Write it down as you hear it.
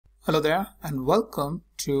Hello there and welcome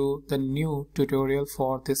to the new tutorial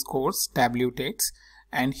for this course Tableau dates,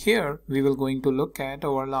 and here we will going to look at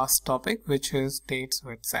our last topic, which is dates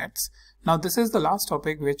with sets. Now this is the last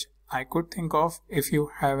topic which I could think of. If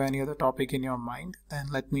you have any other topic in your mind, then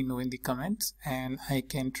let me know in the comments and I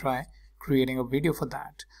can try creating a video for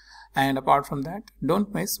that. And apart from that,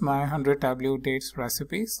 don't miss my 100 Tableau dates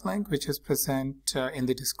recipes link, which is present in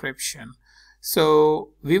the description.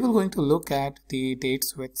 So we will going to look at the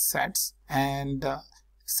dates with sets, and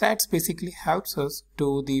sets basically helps us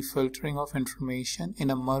do the filtering of information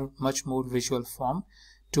in a much more visual form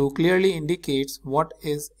to clearly indicates what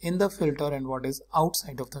is in the filter and what is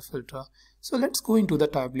outside of the filter. So let's go into the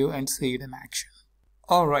Tableau and see it in action.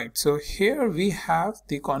 Alright, so here we have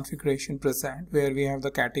the configuration present where we have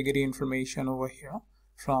the category information over here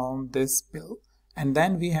from this bill. And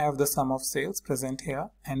then we have the sum of sales present here,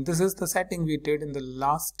 and this is the setting we did in the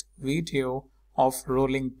last video of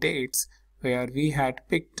rolling dates where we had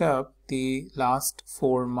picked up the last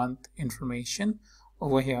 4-month information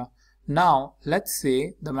over here. Now let's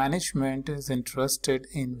say the management is interested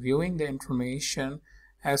in viewing the information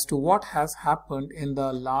as to what has happened in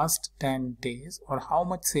the last 10 days or how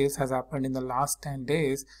much sales has happened in the last 10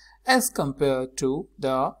 days as compared to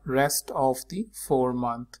the rest of the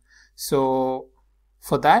 4-month. So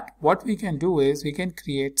for that, what we can do is we can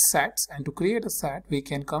create sets, and to create a set we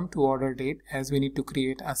can come to order date as we need to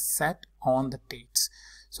create a set on the dates.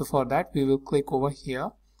 So for that we will click over here,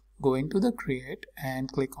 go into the create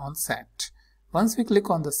and click on set. Once we click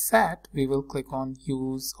on the set, we will click on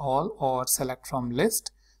use all or select from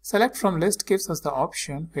list. Select from list gives us the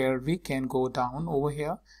option where we can go down over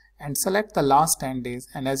here and select the last 10 days,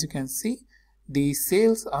 and as you can see the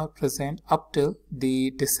sales are present up till the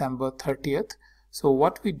December 30th. So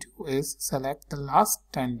what we do is select the last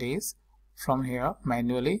 10 days from here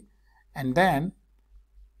manually, and then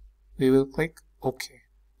we will click OK.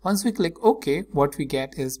 Once we click OK, what we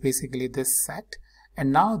get is basically this set.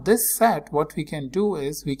 And now this set, what we can do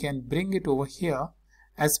is we can bring it over here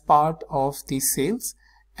as part of the sales,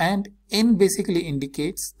 and in basically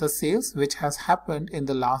indicates the sales which has happened in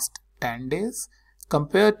the last 10 days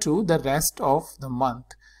compared to the rest of the month.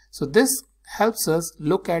 So this helps us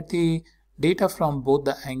look at the data from both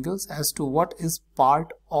the angles as to what is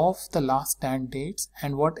part of the last 10 days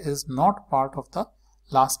and what is not part of the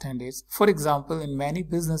last 10 days. For example, in many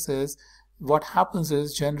businesses, what happens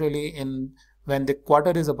is generally when the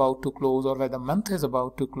quarter is about to close or when the month is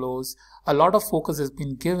about to close, a lot of focus has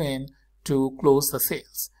been given to close the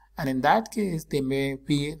sales. And in that case, they may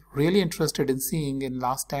be really interested in seeing in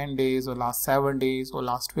last 10 days or last 7 days or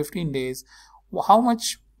last 15 days, how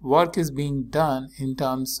much work is being done in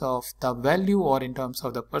terms of the value or in terms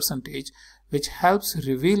of the percentage, which helps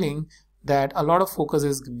revealing that a lot of focus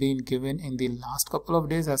is being given in the last couple of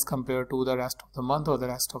days as compared to the rest of the month or the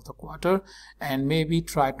rest of the quarter, and maybe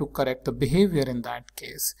try to correct the behavior in that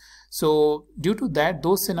case. So due to that,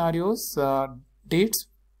 those scenarios, dates,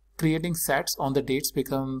 creating sets on the dates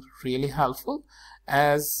become really helpful,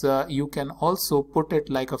 as you can also put it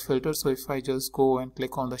like a filter. So if I just go and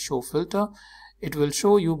click on the show filter, it will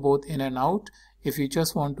show you both in and out. If you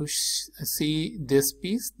just want to see this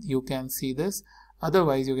piece, you can see this.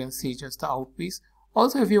 Otherwise, you can see just the out piece.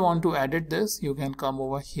 Also, if you want to edit this, you can come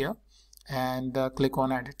over here and click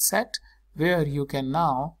on edit set, where you can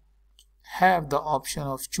now have the option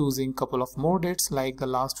of choosing couple of more dates like the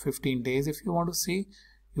last 15 days. If you want to see,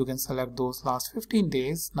 you can select those last 15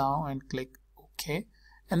 days now and click OK,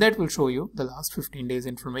 and that will show you the last 15 days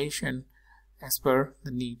information as per the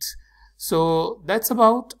needs. So that's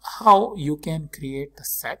about how you can create the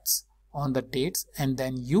sets on the dates and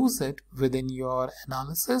then use it within your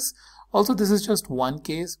analysis. Also, this is just one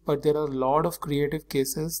case, but there are a lot of creative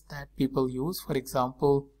cases that people use. For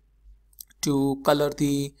example, to color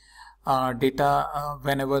the data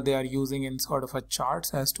whenever they are using in sort of a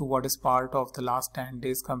charts as to what is part of the last 10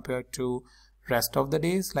 days compared to rest of the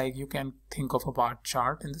days, like you can think of a bar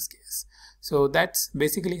chart in this case. So that's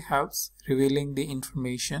basically helps revealing the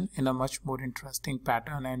information in a much more interesting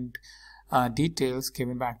pattern and details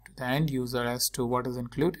given back to the end user as to what is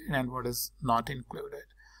included and what is not included.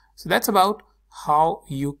 So that's about how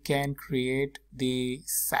you can create the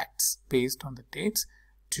sets based on the dates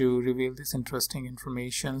to reveal this interesting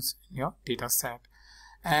information in your data set.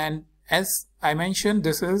 And as I mentioned,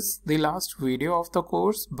 this is the last video of the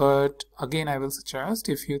course, but again I will suggest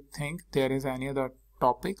if you think there is any other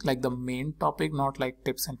topic like the main topic, not like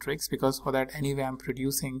tips and tricks, because for that anyway I'm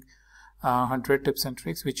producing 100 tips and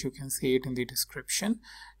tricks, which you can see it in the description,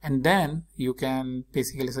 and then you can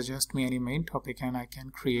basically suggest me any main topic and I can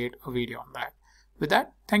create a video on that. With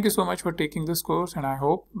that, thank you so much for taking this course, and I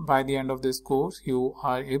hope by the end of this course you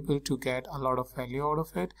are able to get a lot of value out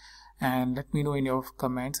of it. And let me know in your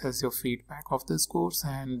comments as your feedback of this course,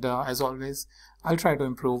 and as always, I'll try to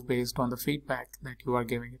improve based on the feedback that you are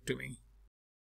giving it to me.